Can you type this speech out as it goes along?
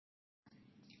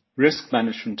Risk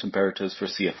Management Imperatives for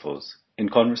CFOs, in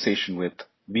conversation with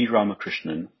V.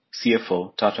 Ramakrishnan,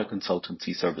 CFO, Tata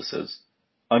Consultancy Services,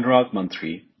 Anurag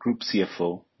Mantri, Group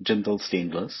CFO, Jindal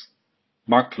Stainless,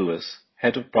 Mark Lewis,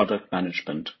 Head of Product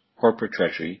Management, Corporate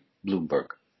Treasury, Bloomberg.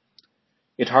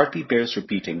 It hardly bears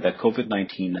repeating that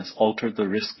COVID-19 has altered the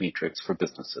risk matrix for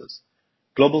businesses.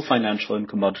 Global financial and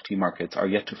commodity markets are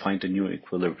yet to find a new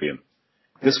equilibrium.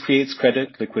 This creates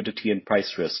credit, liquidity, and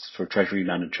price risks for treasury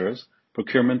managers,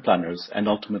 procurement planners, and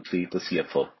ultimately the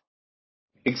CFO.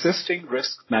 Existing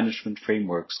risk management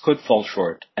frameworks could fall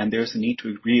short, and there is a need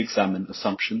to re-examine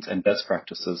assumptions and best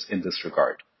practices in this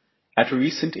regard. At a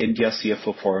recent India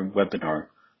CFO Forum webinar,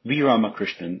 V.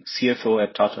 Ramakrishnan, CFO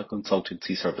at Tata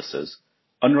Consultancy Services,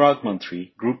 Anurag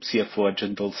Mantri, Group CFO at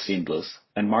Jindal Stainless,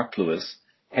 and Mark Lewis,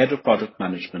 Head of Product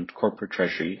Management, Corporate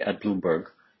Treasury at Bloomberg,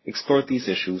 explored these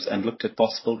issues and looked at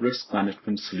possible risk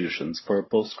management solutions for a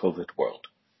post-COVID world.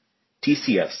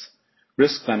 TCS,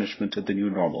 Risk Management in the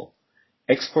New Normal.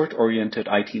 Export-oriented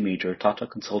IT major Tata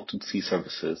Consultancy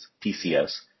Services,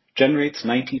 TCS, generates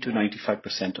 90 to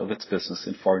 95% of its business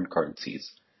in foreign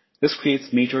currencies. This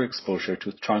creates major exposure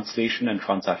to translation and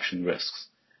transaction risks.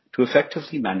 To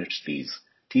effectively manage these,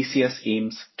 TCS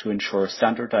aims to ensure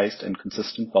standardized and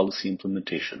consistent policy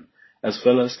implementation, as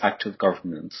well as active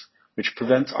governance, which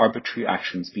prevents arbitrary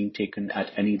actions being taken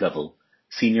at any level,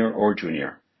 senior or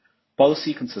junior.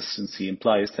 Policy consistency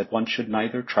implies that one should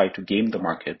neither try to game the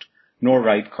market nor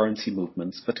ride currency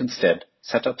movements, but instead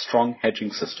set up strong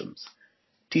hedging systems.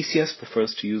 TCS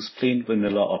prefers to use plain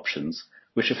vanilla options,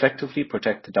 which effectively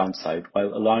protect the downside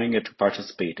while allowing it to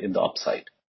participate in the upside.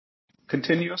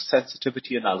 Continuous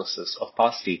sensitivity analysis of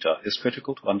past data is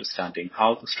critical to understanding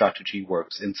how the strategy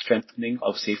works in strengthening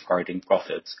of safeguarding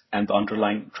profits and the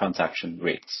underlying transaction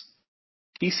rates.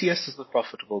 TCS is a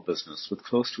profitable business with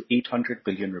close to 800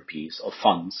 billion rupees of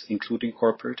funds, including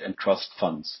corporate and trust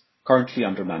funds, currently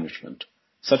under management.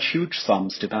 Such huge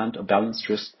sums demand a balanced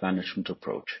risk management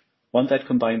approach, one that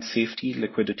combines safety,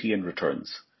 liquidity, and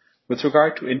returns. With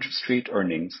regard to interest rate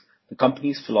earnings, the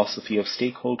company's philosophy of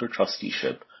stakeholder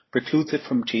trusteeship precludes it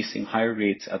from chasing higher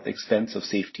rates at the expense of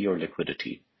safety or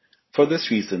liquidity. For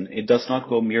this reason, it does not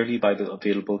go merely by the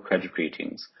available credit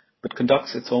ratings, but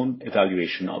conducts its own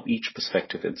evaluation of each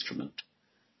prospective instrument.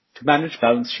 To manage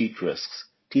balance sheet risks,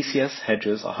 TCS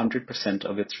hedges 100%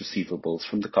 of its receivables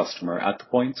from the customer at the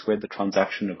points where the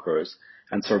transaction occurs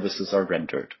and services are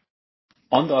rendered.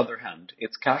 On the other hand,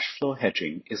 its cash flow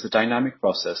hedging is a dynamic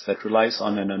process that relies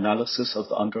on an analysis of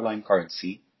the underlying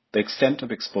currency, the extent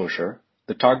of exposure,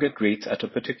 the target rates at a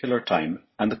particular time,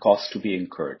 and the cost to be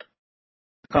incurred.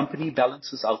 The company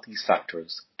balances out these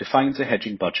factors, defines a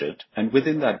hedging budget, and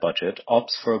within that budget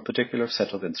opts for a particular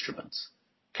set of instruments.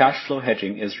 Cash flow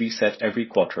hedging is reset every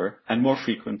quarter and more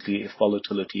frequently if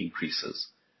volatility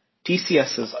increases.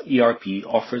 TCS's ERP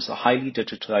offers a highly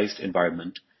digitalized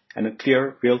environment and a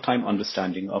clear real-time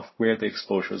understanding of where the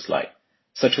exposures lie,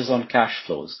 such as on cash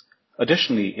flows.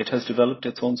 Additionally, it has developed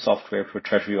its own software for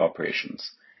treasury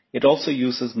operations. It also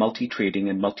uses multi-trading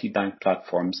and multi-bank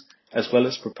platforms as well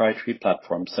as proprietary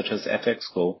platforms such as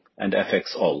FXGo and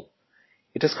FXall.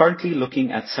 It is currently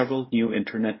looking at several new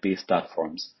internet-based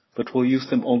platforms, but will use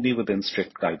them only within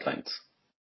strict guidelines.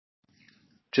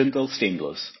 Jindal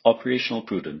Stainless, Operational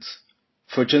Prudence.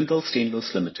 For Jindal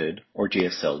Stainless Limited, or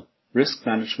JSL, risk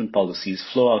management policies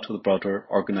flow out of the broader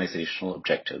organizational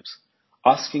objectives.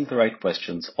 Asking the right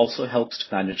questions also helps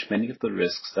to manage many of the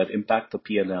risks that impact the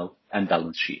P&L and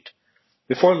balance sheet.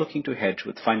 Before looking to hedge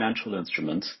with financial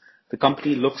instruments, the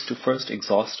company looks to first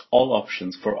exhaust all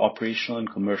options for operational and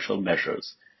commercial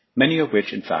measures, many of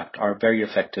which, in fact, are very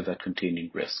effective at containing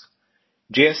risk.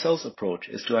 JSL's approach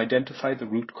is to identify the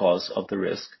root cause of the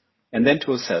risk and then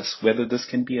to assess whether this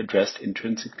can be addressed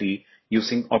intrinsically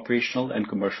using operational and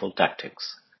commercial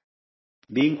tactics.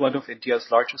 Being one of India's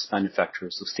largest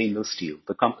manufacturers of stainless steel,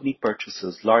 the company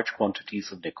purchases large quantities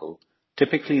of nickel,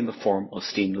 typically in the form of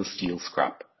stainless steel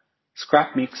scrap.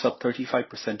 Scrap makes up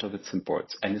 35% of its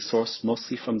imports and is sourced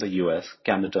mostly from the US,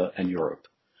 Canada, and Europe.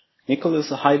 Nickel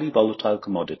is a highly volatile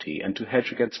commodity, and to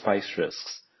hedge against price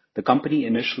risks, the company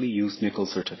initially used nickel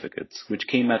certificates, which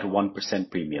came at a 1%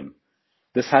 premium.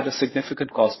 This had a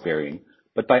significant cost bearing,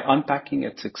 but by unpacking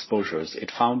its exposures,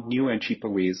 it found new and cheaper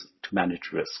ways to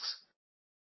manage risks.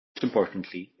 Most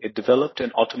importantly, it developed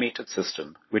an automated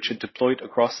system, which it deployed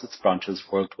across its branches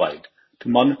worldwide, to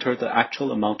monitor the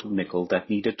actual amount of nickel that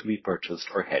needed to be purchased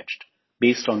or hedged,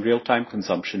 based on real-time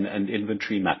consumption and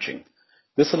inventory matching.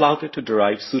 This allowed it to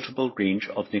derive suitable range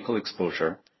of nickel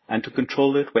exposure and to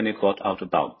control it when it got out of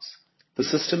bounds. The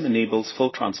system enables full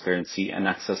transparency and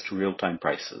access to real-time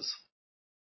prices.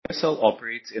 JSL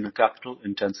operates in a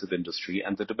capital-intensive industry,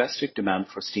 and the domestic demand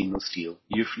for stainless steel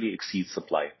usually exceeds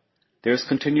supply. There is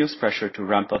continuous pressure to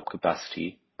ramp up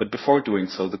capacity, but before doing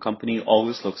so, the company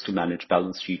always looks to manage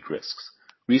balance sheet risks.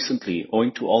 Recently,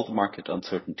 owing to all the market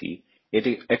uncertainty,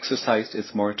 it exercised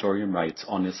its moratorium rights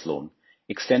on its loan,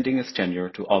 extending its tenure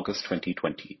to August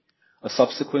 2020. A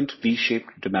subsequent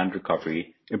V-shaped demand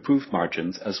recovery improved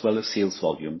margins as well as sales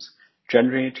volumes,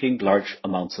 generating large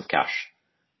amounts of cash.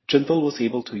 Jindal was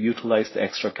able to utilize the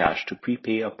extra cash to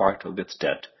prepay a part of its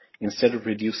debt instead of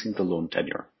reducing the loan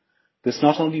tenure. This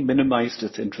not only minimized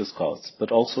its interest costs,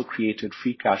 but also created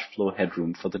free cash flow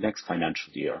headroom for the next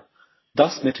financial year,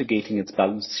 thus mitigating its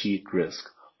balance sheet risk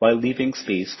while leaving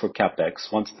space for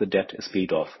capex once the debt is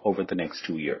paid off over the next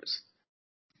 2 years.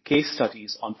 Case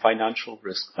studies on financial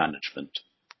risk management.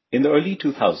 In the early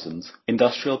 2000s,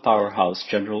 industrial powerhouse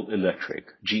General Electric,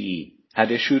 GE, had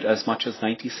issued as much as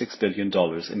 $96 billion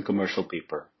in commercial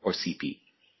paper, or CP.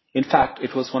 In fact,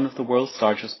 it was one of the world's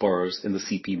largest borrowers in the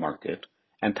CP market,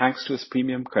 and thanks to its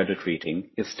premium credit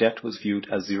rating, its debt was viewed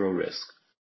as zero risk.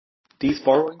 These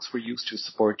borrowings were used to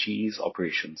support GE's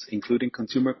operations, including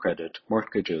consumer credit,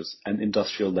 mortgages, and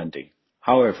industrial lending.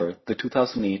 However, the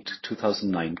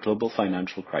 2008-2009 global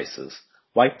financial crisis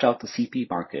wiped out the CP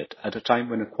market at a time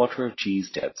when a quarter of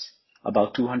GE's debts,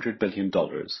 about $200 billion,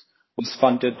 was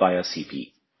funded via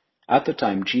CP. At the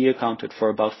time, GE accounted for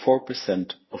about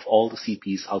 4% of all the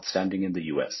CPs outstanding in the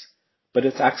US, but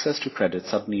its access to credit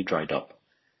suddenly dried up.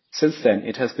 Since then,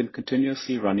 it has been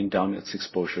continuously running down its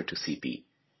exposure to CP.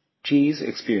 GE's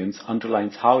experience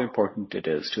underlines how important it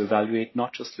is to evaluate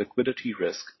not just liquidity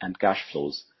risk and cash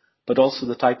flows, but also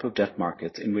the type of debt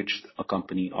markets in which a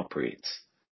company operates.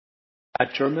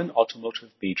 At German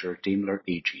automotive major Daimler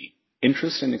AG,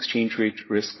 interest and exchange rate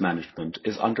risk management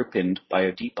is underpinned by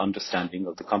a deep understanding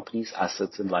of the company's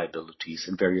assets and liabilities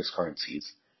in various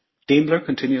currencies. Daimler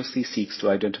continuously seeks to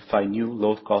identify new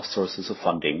low-cost sources of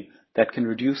funding that can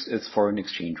reduce its foreign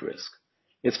exchange risk.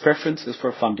 Its preference is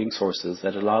for funding sources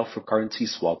that allow for currency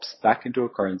swaps back into a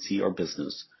currency or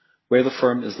business where the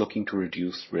firm is looking to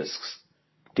reduce risks.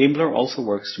 Daimler also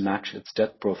works to match its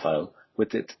debt profile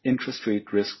with its interest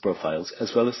rate risk profiles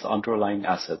as well as the underlying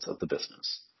assets of the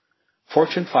business.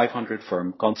 Fortune 500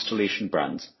 firm Constellation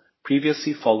Brands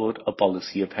previously followed a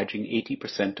policy of hedging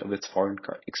 80% of its foreign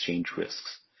exchange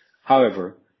risks.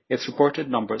 However, its reported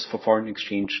numbers for foreign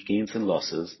exchange gains and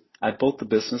losses at both the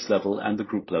business level and the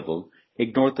group level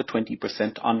ignored the 20%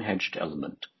 unhedged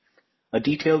element. A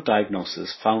detailed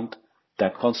diagnosis found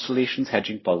that Constellation's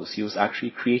hedging policy was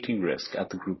actually creating risk at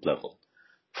the group level.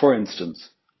 For instance,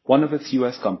 one of its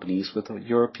US companies with a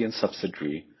European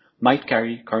subsidiary might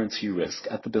carry currency risk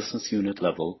at the business unit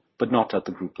level, but not at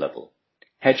the group level.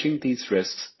 Hedging these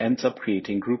risks ends up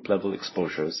creating group level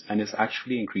exposures and is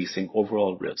actually increasing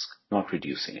overall risk, not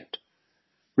reducing it.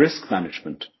 Risk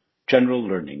management, general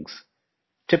learnings.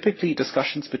 Typically,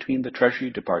 discussions between the Treasury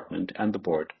Department and the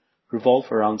board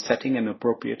revolve around setting an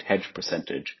appropriate hedge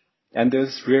percentage, and there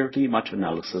is rarely much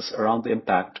analysis around the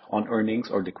impact on earnings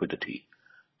or liquidity.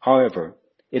 However,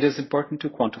 it is important to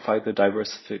quantify the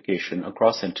diversification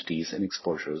across entities and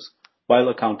exposures while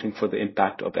accounting for the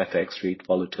impact of FX rate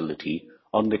volatility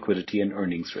on liquidity and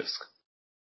earnings risk.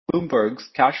 Bloomberg's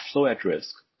Cash Flow at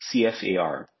Risk,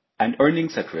 CFAR, and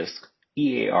Earnings at Risk,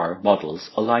 EAR models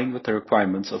align with the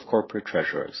requirements of corporate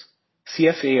treasurers.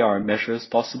 CFAR measures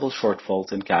possible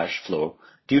shortfalls in cash flow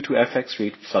due to FX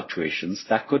rate fluctuations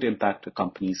that could impact a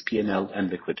company's P&L and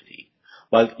liquidity,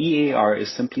 while EAR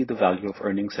is simply the value of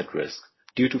earnings at risk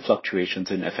due to fluctuations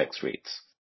in FX rates.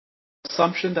 The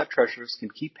assumption that treasurers can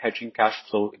keep hedging cash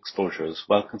flow exposures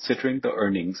while considering the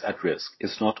earnings at risk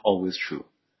is not always true.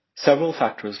 Several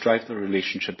factors drive the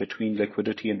relationship between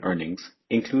liquidity and earnings,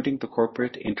 including the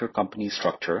corporate intercompany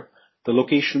structure, the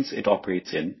locations it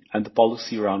operates in, and the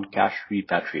policy around cash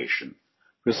repatriation.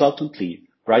 Resultantly,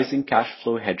 rising cash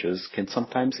flow hedges can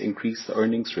sometimes increase the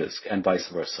earnings risk and vice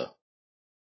versa.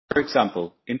 For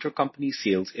example, intercompany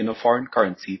sales in a foreign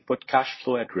currency put cash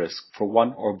flow at risk for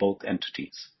one or both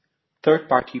entities.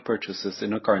 Third-party purchases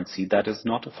in a currency that is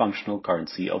not a functional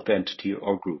currency of the entity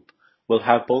or group will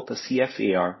have both a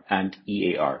CFAR and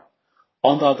EAR.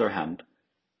 On the other hand,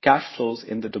 cash flows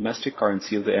in the domestic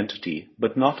currency of the entity,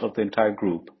 but not of the entire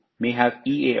group, may have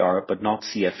EAR but not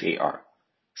CFAR.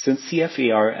 Since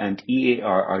CFAR and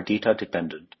EAR are data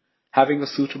dependent, having a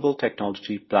suitable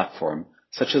technology platform,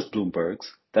 such as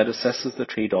Bloomberg's, that assesses the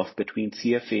trade-off between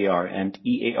CFAR and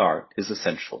EAR is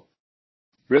essential.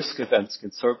 Risk events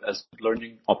can serve as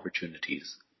learning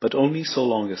opportunities, but only so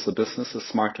long as the business is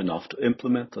smart enough to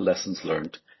implement the lessons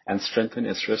learned and strengthen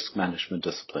its risk management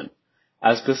discipline.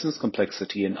 As business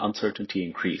complexity and uncertainty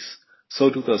increase,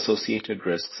 so do the associated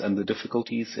risks and the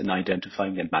difficulties in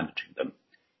identifying and managing them.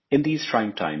 In these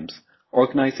trying times,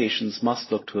 organizations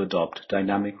must look to adopt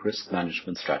dynamic risk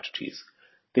management strategies.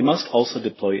 They must also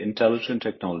deploy intelligent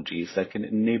technologies that can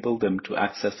enable them to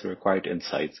access the required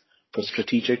insights for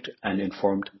strategic and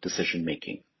informed decision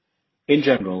making. In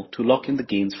general, to lock in the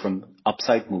gains from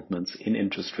upside movements in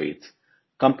interest rates,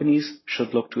 companies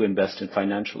should look to invest in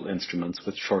financial instruments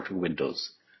with shorter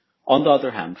windows. On the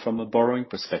other hand, from a borrowing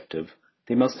perspective,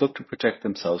 they must look to protect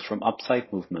themselves from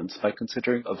upside movements by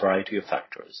considering a variety of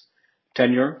factors: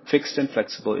 tenure, fixed and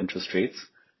flexible interest rates,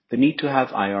 the need to have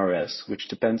IRS, which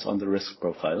depends on the risk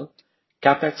profile,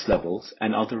 capex levels,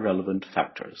 and other relevant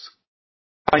factors.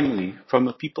 Finally, from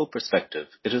a people perspective,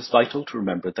 it is vital to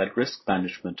remember that risk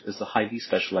management is a highly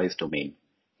specialized domain.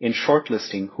 In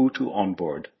shortlisting who to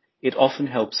onboard, it often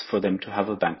helps for them to have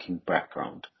a banking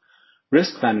background.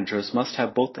 Risk managers must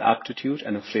have both the aptitude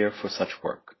and a flair for such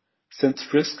work.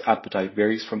 Since risk appetite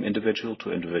varies from individual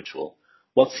to individual,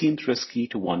 what seems risky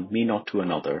to one may not to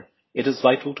another, it is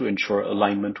vital to ensure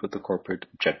alignment with the corporate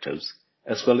objectives,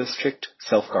 as well as strict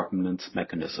self-governance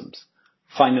mechanisms.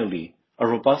 Finally, a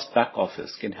robust back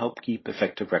office can help keep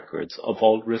effective records of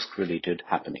all risk-related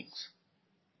happenings.